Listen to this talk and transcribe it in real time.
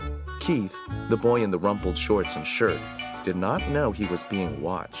Keith, the boy in the rumpled shorts and shirt, did not know he was being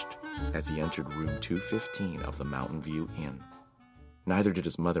watched as he entered room 215 of the Mountain View Inn. Neither did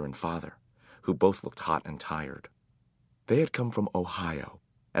his mother and father, who both looked hot and tired. They had come from Ohio,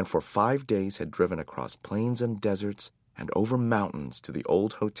 and for 5 days had driven across plains and deserts and over mountains to the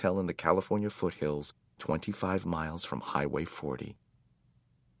old hotel in the California foothills, 25 miles from Highway 40.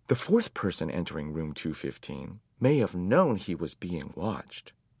 The fourth person entering room 215 may have known he was being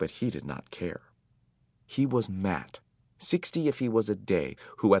watched, but he did not care. He was Matt, 60 if he was a day,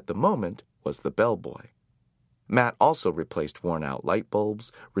 who at the moment was the bellboy. Matt also replaced worn-out light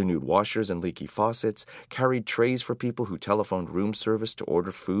bulbs, renewed washers and leaky faucets, carried trays for people who telephoned room service to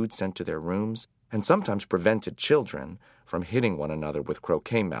order food sent to their rooms, and sometimes prevented children from hitting one another with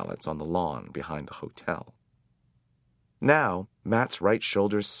croquet mallets on the lawn behind the hotel. Now, Matt's right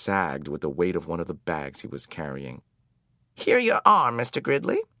shoulder sagged with the weight of one of the bags he was carrying. "Here you are, Mr.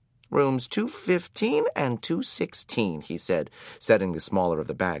 Gridley. Rooms 215 and 216, he said, setting the smaller of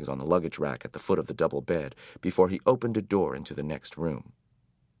the bags on the luggage rack at the foot of the double bed before he opened a door into the next room.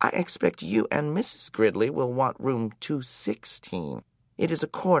 "I expect you and Mrs. Gridley will want room 216. It is a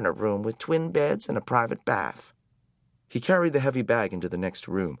corner room with twin beds and a private bath." He carried the heavy bag into the next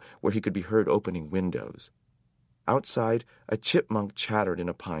room, where he could be heard opening windows. Outside, a chipmunk chattered in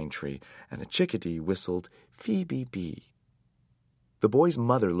a pine tree, and a chickadee whistled "Phoebe Bee." The boy's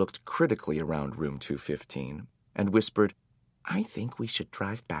mother looked critically around room 215 and whispered, "I think we should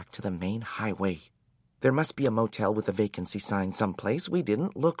drive back to the main highway. There must be a motel with a vacancy sign someplace. We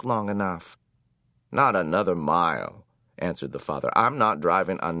didn't look long enough." "Not another mile," answered the father. "I'm not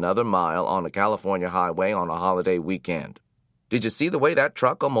driving another mile on a California highway on a holiday weekend. Did you see the way that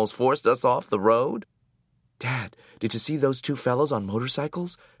truck almost forced us off the road?" "Dad, did you see those two fellows on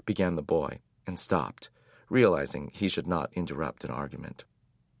motorcycles?" began the boy, and stopped, realizing he should not interrupt an argument.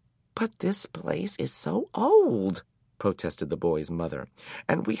 "But this place is so old," protested the boy's mother,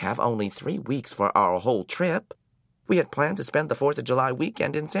 "and we have only 3 weeks for our whole trip. We had planned to spend the 4th of July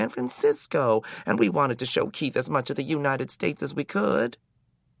weekend in San Francisco, and we wanted to show Keith as much of the United States as we could."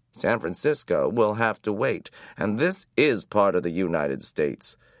 "San Francisco will have to wait, and this is part of the United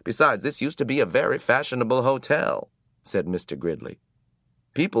States. Besides, this used to be a very fashionable hotel," said Mr. Gridley.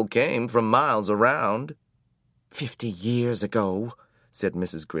 "People came from miles around." 50 years ago," said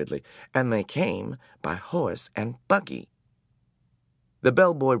Mrs. Gridley, "and they came by horse and buggy." The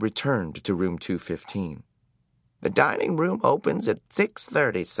bellboy returned to room 215. "The dining room opens at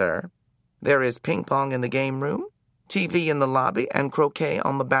 6:30, sir. There is ping-pong in the game room, TV in the lobby, and croquet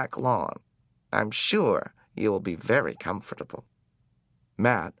on the back lawn. I'm sure you will be very comfortable."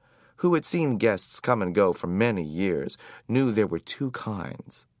 Matt, who had seen guests come and go for many years, knew there were two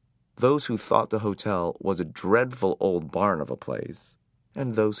kinds: those who thought the hotel was a dreadful old barn of a place,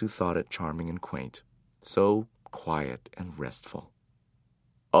 and those who thought it charming and quaint, so quiet and restful.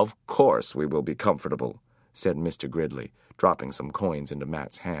 "Of course we will be comfortable," said Mr. Gridley, dropping some coins into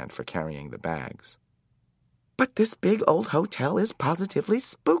Matt's hand for carrying the bags. "But this big old hotel is positively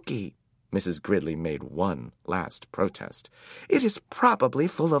spooky," Mrs. Gridley made one last protest. "It is probably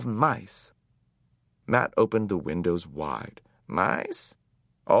full of mice." Matt opened the windows wide. "Mice?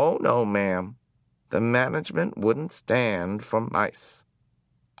 Oh, no, ma'am. The management wouldn't stand for mice."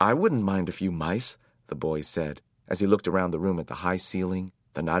 "I wouldn't mind a few mice," the boy said, as he looked around the room at the high ceiling,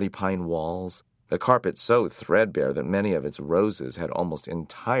 the knotty pine walls, the carpet so threadbare that many of its roses had almost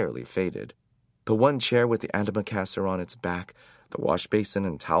entirely faded, the one chair with the antimacassar on its back, the wash basin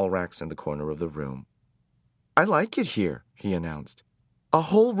and towel racks in the corner of the room. "I like it here," he announced. "A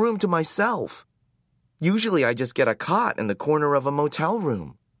whole room to myself. Usually I just get a cot in the corner of a motel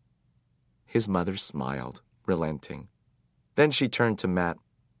room." His mother smiled, relenting. Then she turned to Matt.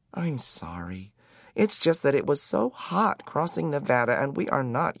 "I'm sorry. It's just that it was so hot crossing Nevada, and we are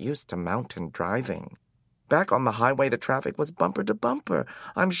not used to mountain driving. Back on the highway, the traffic was bumper to bumper.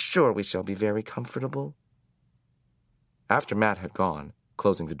 I'm sure we shall be very comfortable." After Matt had gone,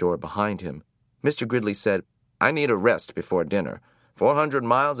 closing the door behind him, Mr. Gridley said, "I need a rest before dinner. 400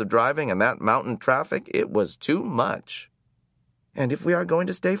 miles of driving and that mountain traffic, it was too much." "And if we are going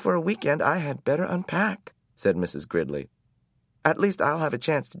to stay for a weekend, I had better unpack," said Mrs. Gridley. "At least I'll have a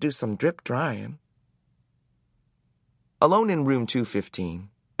chance to do some drip drying." Alone in room 215,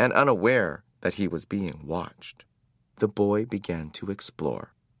 and unaware that he was being watched, the boy began to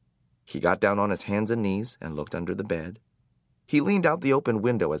explore. He got down on his hands and knees and looked under the bed. He leaned out the open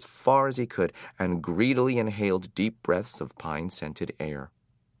window as far as he could and greedily inhaled deep breaths of pine-scented air.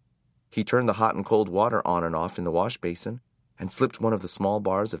 He turned the hot and cold water on and off in the wash basin and slipped one of the small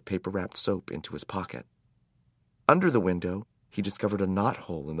bars of paper-wrapped soap into his pocket. Under the window, he discovered a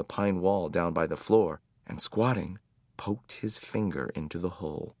knothole in the pine wall down by the floor, and squatting, poked his finger into the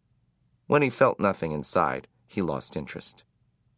hole. When he felt nothing inside, he lost interest.